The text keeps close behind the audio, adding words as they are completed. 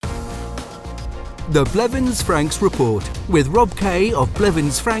The Blevins Franks Report with Rob Kay of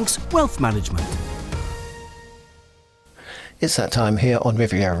Blevins Franks Wealth Management. It's that time here on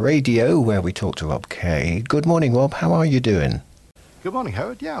Riviera Radio where we talk to Rob Kay. Good morning, Rob. How are you doing? Good morning,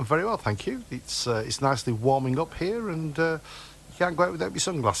 Howard. Yeah, I'm very well, thank you. It's nicely warming up here, and you can't go out without your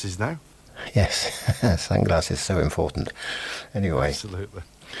sunglasses now. Yes, sunglasses, so important. Anyway. Absolutely.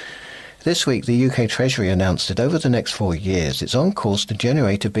 This week, the UK Treasury announced that over the next 4 years, it's on course to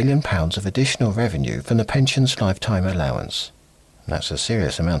generate £1 billion of additional revenue from the pension's lifetime allowance. That's a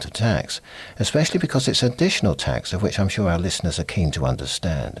serious amount of tax, especially because it's additional tax of which I'm sure our listeners are keen to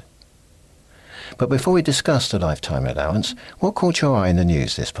understand. But before we discuss the lifetime allowance, what caught your eye in the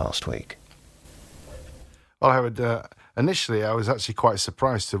news this past week? Well, Howard, initially I was actually quite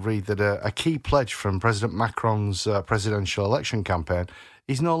surprised to read that a key pledge from President Macron's presidential election campaign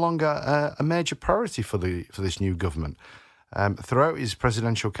is no longer a major priority for this new government. Throughout his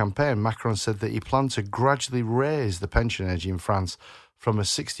presidential campaign, Macron said that he planned to gradually raise the pension age in France from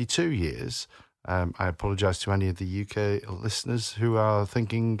 62 years. I apologise to any of the UK listeners who are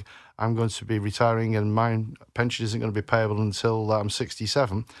thinking I'm going to be retiring and my pension isn't going to be payable until I'm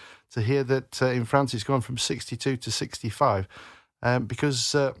 67, to hear that in France it's gone from 62 to 65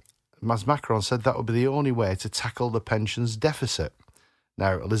 because, as Macron said, that would be the only way to tackle the pensions deficit.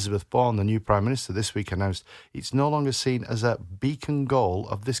 Now, Elizabeth Bourne, the new Prime Minister, this week announced it's no longer seen as a beacon goal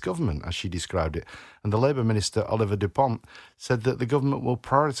of this government, as she described it. And the Labour Minister, Oliver Dupont, said that the government will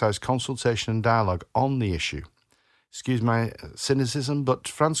prioritise consultation and dialogue on the issue. Excuse my cynicism, but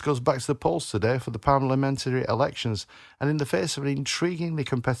France goes back to the polls today for the parliamentary elections, and in the face of an intriguingly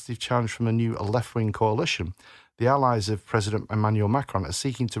competitive challenge from a new left-wing coalition, the allies of President Emmanuel Macron are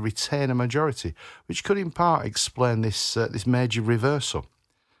seeking to retain a majority, which could in part explain this major reversal.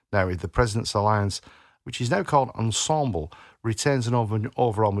 Now, if the President's alliance, which is now called Ensemble, retains an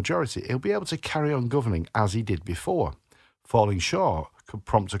overall majority, he'll be able to carry on governing as he did before. Falling short could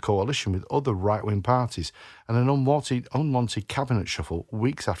prompt a coalition with other right-wing parties and an unwanted cabinet shuffle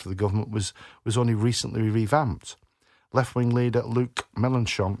weeks after the government was only recently revamped. Left-wing leader Jean-Luc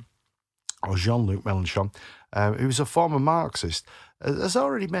Mélenchon, who is a former Marxist, has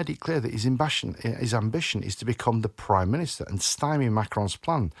already made it clear that his ambition is to become the Prime Minister and stymie Macron's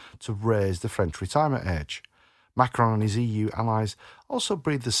plan to raise the French retirement age. Macron and his EU allies also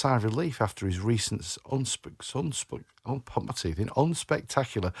breathed a sigh of relief after his recent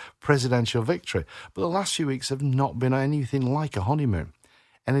unspectacular presidential victory, but the last few weeks have not been anything like a honeymoon.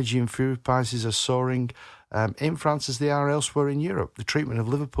 Energy and food prices are soaring in France as they are elsewhere in Europe. The treatment of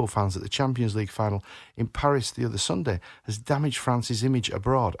Liverpool fans at the Champions League final in Paris the other Sunday has damaged France's image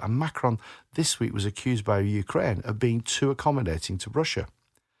abroad, and Macron this week was accused by Ukraine of being too accommodating to Russia.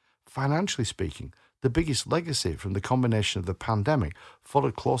 Financially speaking, the biggest legacy from the combination of the pandemic,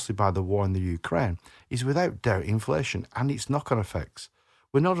 followed closely by the war in the Ukraine, is without doubt inflation and its knock-on effects.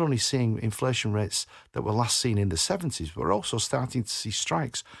 We're not only seeing inflation rates that were last seen in the 70s, but we're also starting to see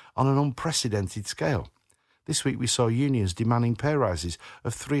strikes on an unprecedented scale. This week we saw unions demanding pay rises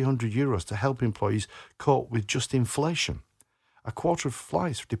of €300 to help employees cope with just inflation. A quarter of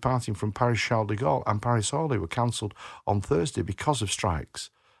flights departing from Paris Charles de Gaulle and Paris Orly were cancelled on Thursday because of strikes.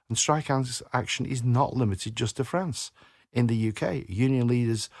 And strike action is not limited just to France. In the UK, union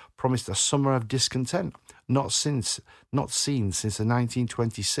leaders promised a summer of discontent, not seen since the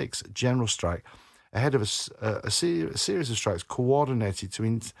 1926 general strike, ahead of a series of strikes coordinated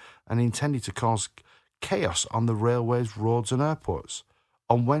and intended to cause chaos on the railways, roads and airports.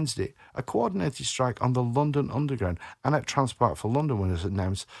 On Wednesday, a coordinated strike on the London Underground and at Transport for London was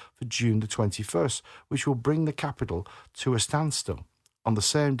announced for June the 21st, which will bring the capital to a standstill. On the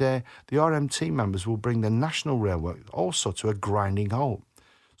same day, the RMT members will bring the National Railway also to a grinding halt.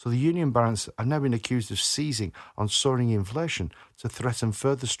 So the union barons are now being accused of seizing on soaring inflation to threaten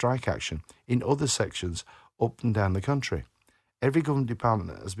further strike action in other sections up and down the country. Every government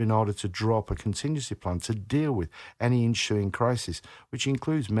department has been ordered to draw up a contingency plan to deal with any ensuing crisis, which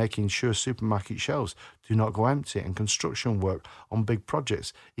includes making sure supermarket shelves do not go empty and construction work on big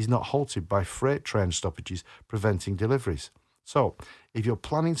projects is not halted by freight train stoppages preventing deliveries. So, if you're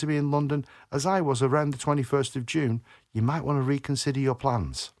planning to be in London, as I was around the 21st of June, you might want to reconsider your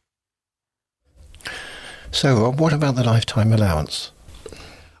plans. So, Rob, what about the lifetime allowance?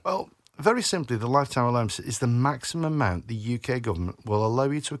 Well, very simply, the lifetime allowance is the maximum amount the UK government will allow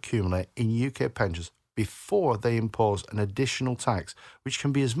you to accumulate in UK pensions before they impose an additional tax, which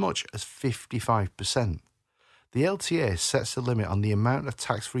can be as much as 55%. The LTA sets the limit on the amount of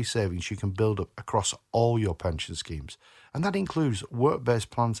tax-free savings you can build up across all your pension schemes, and that includes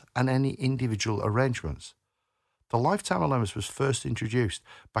work-based plans and any individual arrangements. The lifetime allowance was first introduced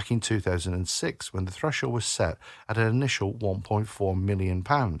back in 2006 when the threshold was set at an initial £1.4 million.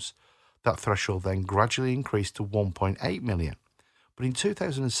 That threshold then gradually increased to £1.8 million. But in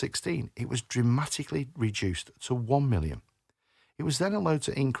 2016, it was dramatically reduced to £1 million. It was then allowed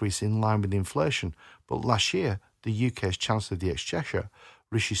to increase in line with inflation, but last year, the UK's Chancellor of the Exchequer,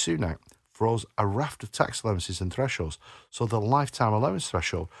 Rishi Sunak, froze a raft of tax allowances and thresholds, so the lifetime allowance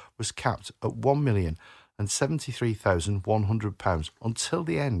threshold was capped at £1,073,100 until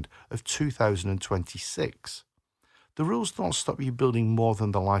the end of 2026. The rules don't stop you building more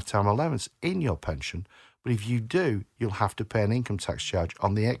than the lifetime allowance in your pension, but if you do, you'll have to pay an income tax charge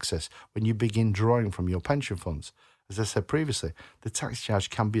on the excess when you begin drawing from your pension funds. As I said previously, the tax charge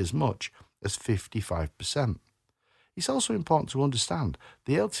can be as much as 55%. It's also important to understand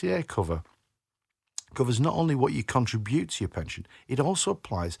the LTA covers not only what you contribute to your pension, it also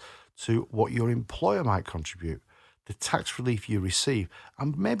applies to what your employer might contribute, the tax relief you receive,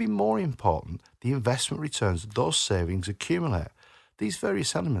 and maybe more important, the investment returns those savings accumulate. These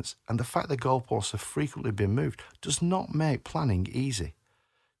various elements and the fact that goalposts have frequently been moved does not make planning easy.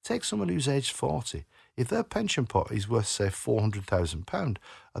 Take someone who's aged 40. If their pension pot is worth, say, £400,000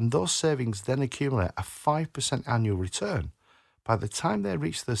 and those savings then accumulate a 5% annual return, by the time they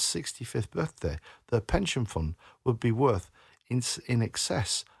reach their 65th birthday, their pension fund would be worth in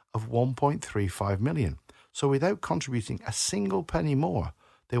excess of £1.35 million. So without contributing a single penny more,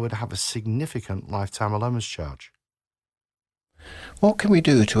 they would have a significant lifetime allowance charge. What can we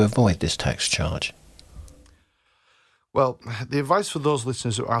do to avoid this tax charge? Well, the advice for those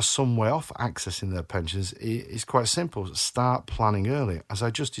listeners who are some way off accessing their pensions is quite simple. Start planning early. As I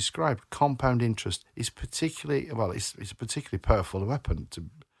just described, compound interest is it's a particularly powerful weapon, to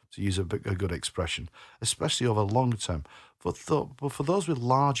use a good expression, especially over long term. But for those with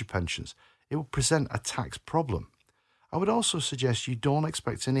larger pensions, it will present a tax problem. I would also suggest you don't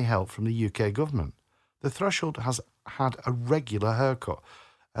expect any help from the UK government. The threshold has had a regular haircut,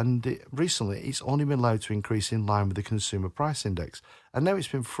 and recently it's only been allowed to increase in line with the Consumer Price Index, and now it's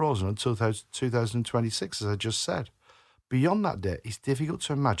been frozen until 2026, as I just said. Beyond that date, it's difficult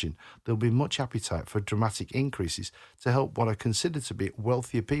to imagine there'll be much appetite for dramatic increases to help what are considered to be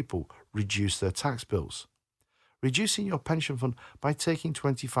wealthier people reduce their tax bills. Reducing your pension fund by taking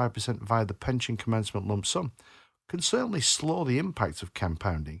 25% via the pension commencement lump sum can certainly slow the impact of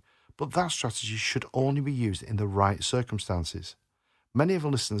compounding, but that strategy should only be used in the right circumstances. Many of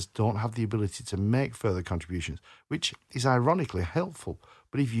our listeners don't have the ability to make further contributions, which is ironically helpful,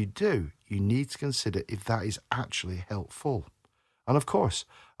 but if you do, you need to consider if that is actually helpful. And of course,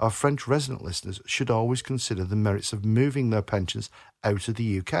 our French resident listeners should always consider the merits of moving their pensions out of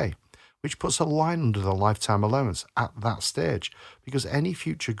the UK, which puts a line under the lifetime allowance at that stage, because any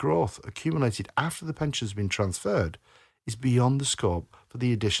future growth accumulated after the pension has been transferred is beyond the scope for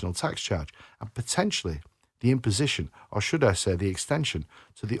the additional tax charge and potentially the imposition, or should I say the extension,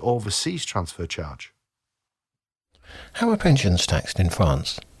 to the overseas transfer charge. How are pensions taxed in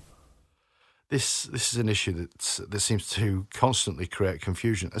France? This is an issue that seems to constantly create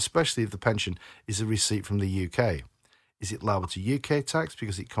confusion, especially if the pension is a receipt from the UK. Is it liable to UK tax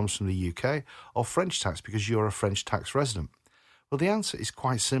because it comes from the UK, or French tax because you're a French tax resident? Well, the answer is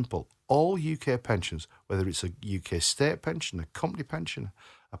quite simple. All UK pensions, whether it's a UK state pension, a company pension,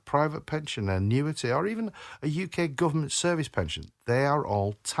 a private pension, an annuity, or even a UK government service pension, they are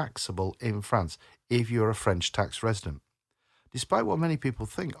all taxable in France if you're a French tax resident. Despite what many people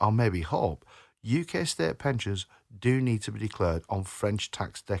think, or maybe hope, UK state pensions do need to be declared on French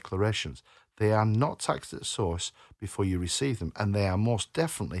tax declarations. They are not taxed at source before you receive them, and they are most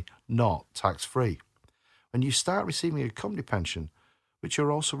definitely not tax-free. When you start receiving a company pension, which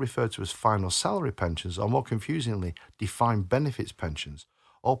are also referred to as final salary pensions, or more confusingly, defined benefits pensions,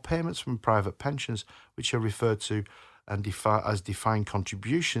 or payments from private pensions, which are referred to as defined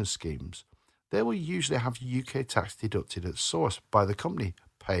contribution schemes, they will usually have UK tax deducted at source by the company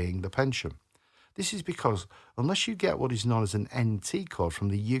paying the pension. This is because unless you get what is known as an NT code from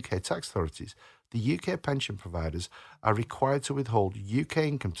the UK tax authorities, the UK pension providers are required to withhold UK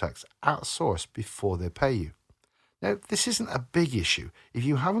income tax at source before they pay you. Now, this isn't a big issue. If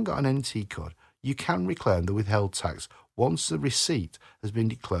you haven't got an NT code, you can reclaim the withheld tax once the receipt has been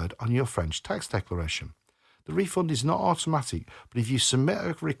declared on your French tax declaration. The refund is not automatic, but if you submit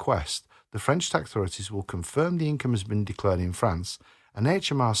a request, the French tax authorities will confirm the income has been declared in France, and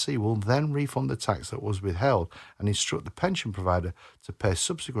HMRC will then refund the tax that was withheld and instruct the pension provider to pay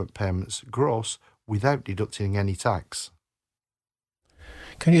subsequent payments gross without deducting any tax.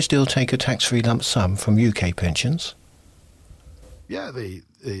 Can you still take a tax-free lump sum from UK pensions? Yeah, the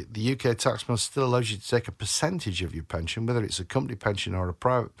UK taxman still allows you to take a percentage of your pension, whether it's a company pension or a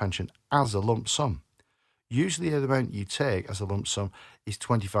private pension, as a lump sum. Usually the amount you take as a lump sum is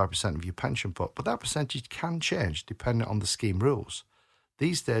 25% of your pension pot, but that percentage can change depending on the scheme rules.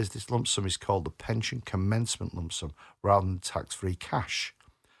 These days, this lump sum is called the pension commencement lump sum rather than tax-free cash.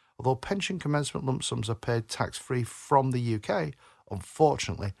 Although pension commencement lump sums are paid tax-free from the UK,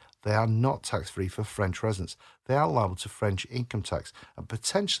 unfortunately, they are not tax-free for French residents. They are liable to French income tax and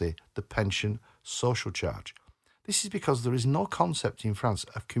potentially the pension social charge. This is because there is no concept in France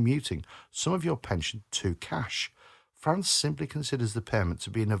of commuting some of your pension to cash. France simply considers the payment to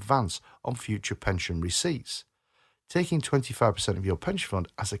be an advance on future pension receipts. Taking 25% of your pension fund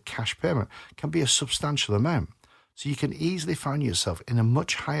as a cash payment can be a substantial amount, so you can easily find yourself in a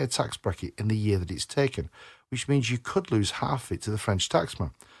much higher tax bracket in the year that it's taken, which means you could lose half of it to the French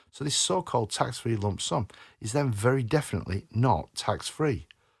taxman. So this so-called tax-free lump sum is then very definitely not tax-free.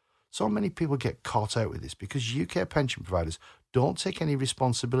 So many people get caught out with this because UK pension providers don't take any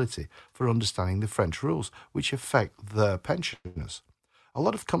responsibility for understanding the French rules, which affect their pensioners. A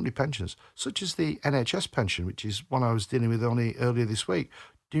lot of company pensions, such as the NHS pension, which is one I was dealing with only earlier this week,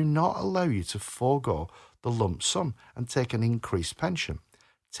 do not allow you to forego the lump sum and take an increased pension.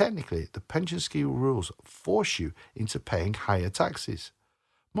 Technically, the pension scheme rules force you into paying higher taxes.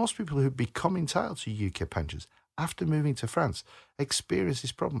 Most people who become entitled to UK pensions after moving to France experience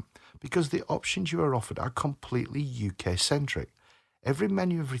this problem because the options you are offered are completely UK-centric. Every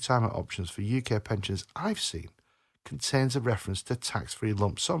menu of retirement options for UK pensions I've seen contains a reference to tax-free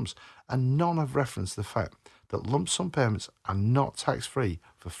lump sums, and none have referenced the fact that lump sum payments are not tax-free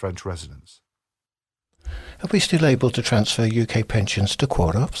for French residents. Are we still able to transfer UK pensions to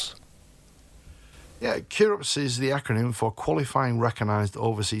QUROPS? Yeah, QUROPS is the acronym for Qualifying Recognised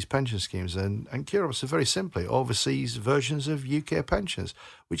Overseas Pension Schemes, and QUROPS are very simply overseas versions of UK pensions,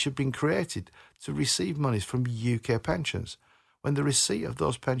 which have been created to receive monies from UK pensions when the receipt of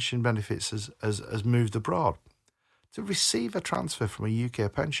those pension benefits has moved abroad. To receive a transfer from a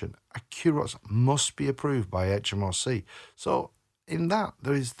UK pension, a QUROPS must be approved by HMRC. So in that,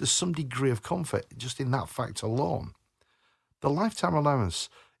 there's some degree of comfort just in that fact alone. The lifetime allowance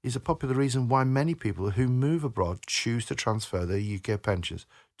is a popular reason why many people who move abroad choose to transfer their UK pensions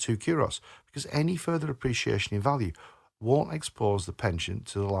to QUROPS, because any further appreciation in value won't expose the pension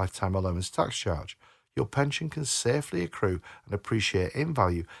to the lifetime allowance tax charge. Your pension can safely accrue and appreciate in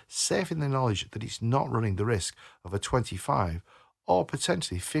value, safe in the knowledge that it's not running the risk of a 25 or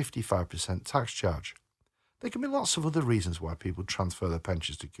potentially 55% tax charge. There can be lots of other reasons why people transfer their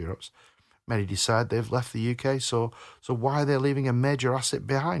pensions to QUROPS. Many decide they've left the UK, so why are they leaving a major asset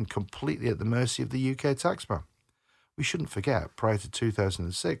behind, completely at the mercy of the UK taxman? We shouldn't forget, prior to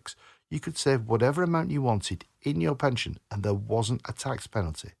 2006, you could save whatever amount you wanted in your pension and there wasn't a tax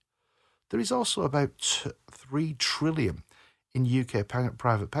penalty. There is also about $3 trillion in UK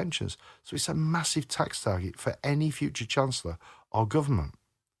private pensions, so it's a massive tax target for any future chancellor or government.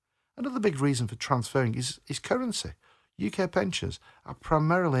 Another big reason for transferring is currency. UK pensions are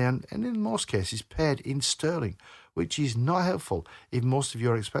primarily and in most cases paid in sterling, which is not helpful if most of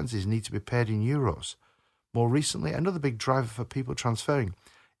your expenses need to be paid in euros. More recently, another big driver for people transferring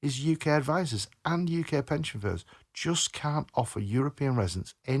is UK advisors and UK pension firms just can't offer European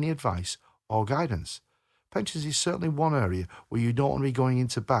residents any advice or guidance. Pensions is certainly one area where you don't want to be going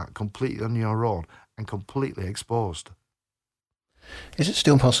into bat completely on your own and completely exposed. Is it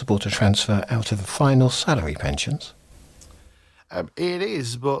still possible to transfer out of final salary pensions? It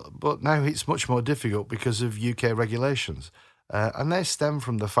is, but now it's much more difficult because of UK regulations. And they stem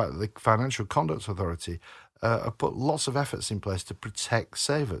from the fact that the Financial Conduct Authority have put lots of efforts in place to protect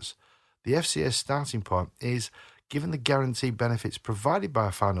savers. The FCA's starting point is, given the guaranteed benefits provided by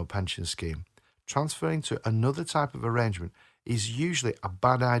a final pension scheme, transferring to another type of arrangement is usually a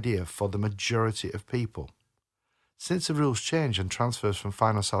bad idea for the majority of people. Since the rules changed and transfers from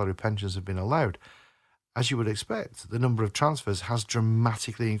final salary pensions have been allowed, as you would expect, the number of transfers has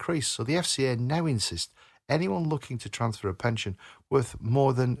dramatically increased. So the FCA now insists anyone looking to transfer a pension worth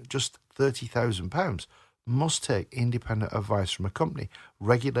more than just £30,000 must take independent advice from a company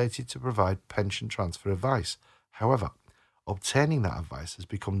regulated to provide pension transfer advice. However, obtaining that advice has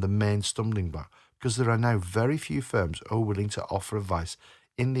become the main stumbling block because there are now very few firms who are willing to offer advice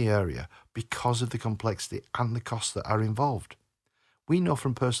in the area because of the complexity and the costs that are involved. We know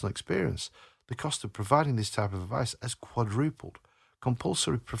from personal experience the cost of providing this type of advice has quadrupled.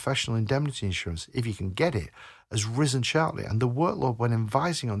 Compulsory professional indemnity insurance, if you can get it, has risen sharply, and the workload when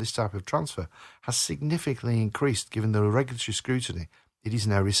advising on this type of transfer has significantly increased given the regulatory scrutiny it is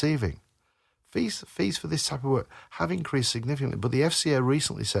now receiving. Fees for this type of work have increased significantly, but the FCA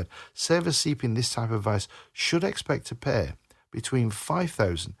recently said savers seeking this type of advice should expect to pay between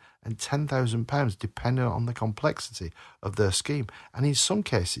 £5,000 and £10,000 depending on the complexity of their scheme, and in some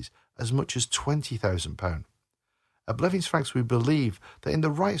cases as much as £20,000. At Blevins Franks, we believe that in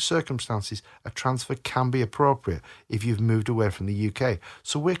the right circumstances, a transfer can be appropriate if you've moved away from the UK.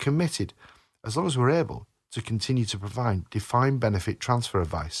 So we're committed, as long as we're able, to continue to provide defined benefit transfer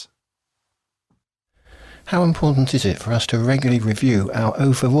advice. How important is it for us to regularly review our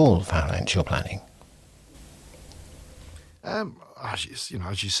overall financial planning?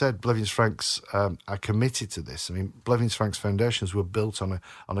 As you said, Blevins Franks are committed to this. I mean, Blevins Franks Foundations were built on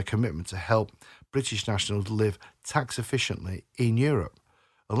a commitment to help British nationals live tax efficiently in Europe.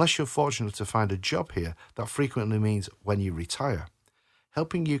 Unless you're fortunate to find a job here, that frequently means when you retire.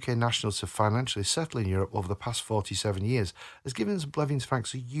 Helping UK nationals to financially settle in Europe over the past 47 years has given Blevins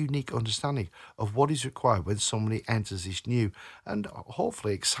Franks a unique understanding of what is required when somebody enters this new and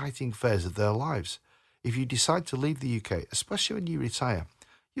hopefully exciting phase of their lives. If you decide to leave the UK, especially when you retire,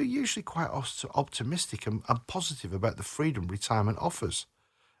 you're usually quite optimistic and positive about the freedom retirement offers.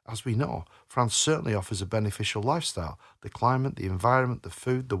 As we know, France certainly offers a beneficial lifestyle, the climate, the environment, the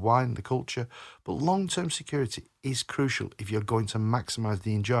food, the wine, the culture, but long-term security is crucial if you're going to maximise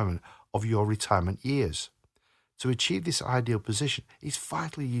the enjoyment of your retirement years. To achieve this ideal position, it's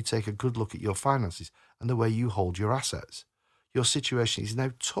vital you take a good look at your finances and the way you hold your assets. Your situation is now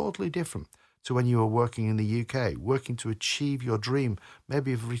totally different to when you were working in the UK, working to achieve your dream,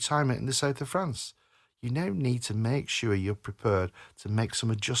 maybe of retirement in the south of France. You now need to make sure you're prepared to make some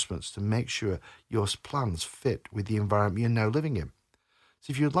adjustments to make sure your plans fit with the environment you're now living in.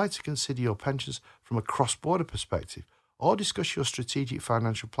 So if you'd like to consider your pensions from a cross-border perspective or discuss your strategic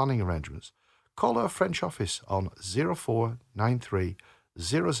financial planning arrangements, call our French office on 0493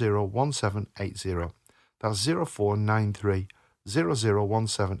 001780. That's 0493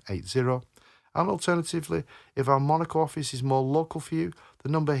 001780. And alternatively, if our Monaco office is more local for you, the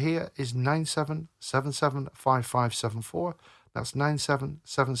number here is 97775574. That's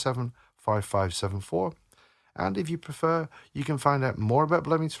 97775574. And if you prefer, you can find out more about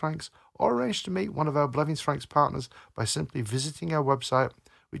Blevins Franks or arrange to meet one of our Blevins Franks partners by simply visiting our website,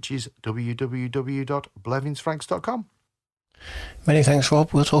 which is www.blevinsfranks.com. Many thanks,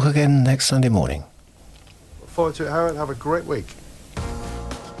 Rob. We'll talk again next Sunday morning. Look forward to it, Howard. Have a great week.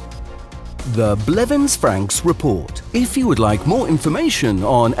 The Blevins Franks Report. If you would like more information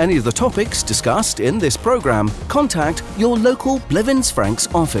on any of the topics discussed in this programme, contact your local Blevins Franks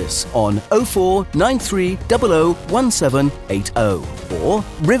office on 0493 001780 or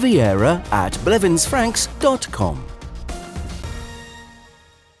riviera@blevinsfranks.com.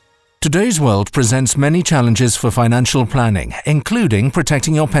 Today's world presents many challenges for financial planning, including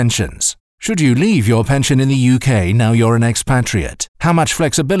protecting your pensions. Should you leave your pension in the UK now you're an expatriate? How much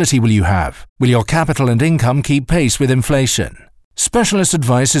flexibility will you have? Will your capital and income keep pace with inflation? Specialist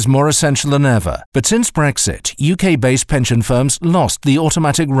advice is more essential than ever, but since Brexit, UK-based pension firms lost the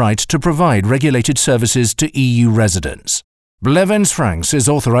automatic right to provide regulated services to EU residents. Blevins Franks is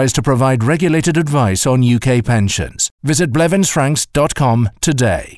authorised to provide regulated advice on UK pensions. Visit blevinsfranks.com today.